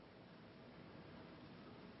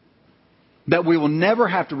that we will never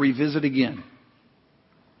have to revisit again.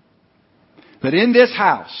 That in this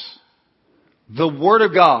house, the Word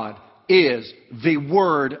of God is the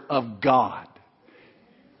Word of God.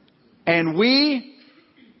 And we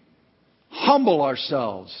humble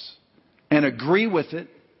ourselves and agree with it.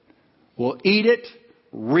 We'll eat it,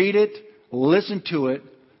 read it, listen to it,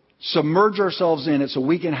 submerge ourselves in it so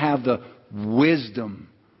we can have the wisdom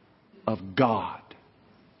of God.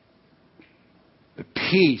 The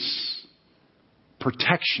peace,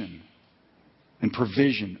 protection, and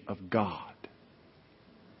provision of God.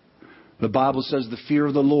 The Bible says the fear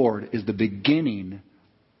of the Lord is the beginning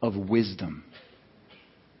of wisdom.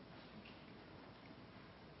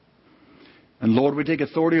 And Lord, we take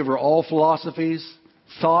authority over all philosophies,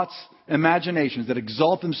 thoughts, imaginations that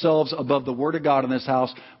exalt themselves above the Word of God in this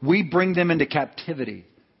house. We bring them into captivity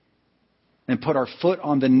and put our foot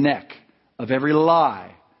on the neck of every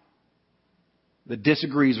lie that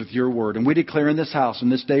disagrees with your Word. And we declare in this house,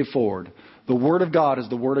 from this day forward, the Word of God is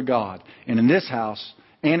the Word of God. And in this house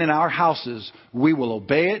and in our houses, we will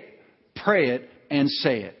obey it, pray it, and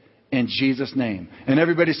say it. In Jesus' name. And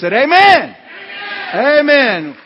everybody said, Amen! Amen! Amen.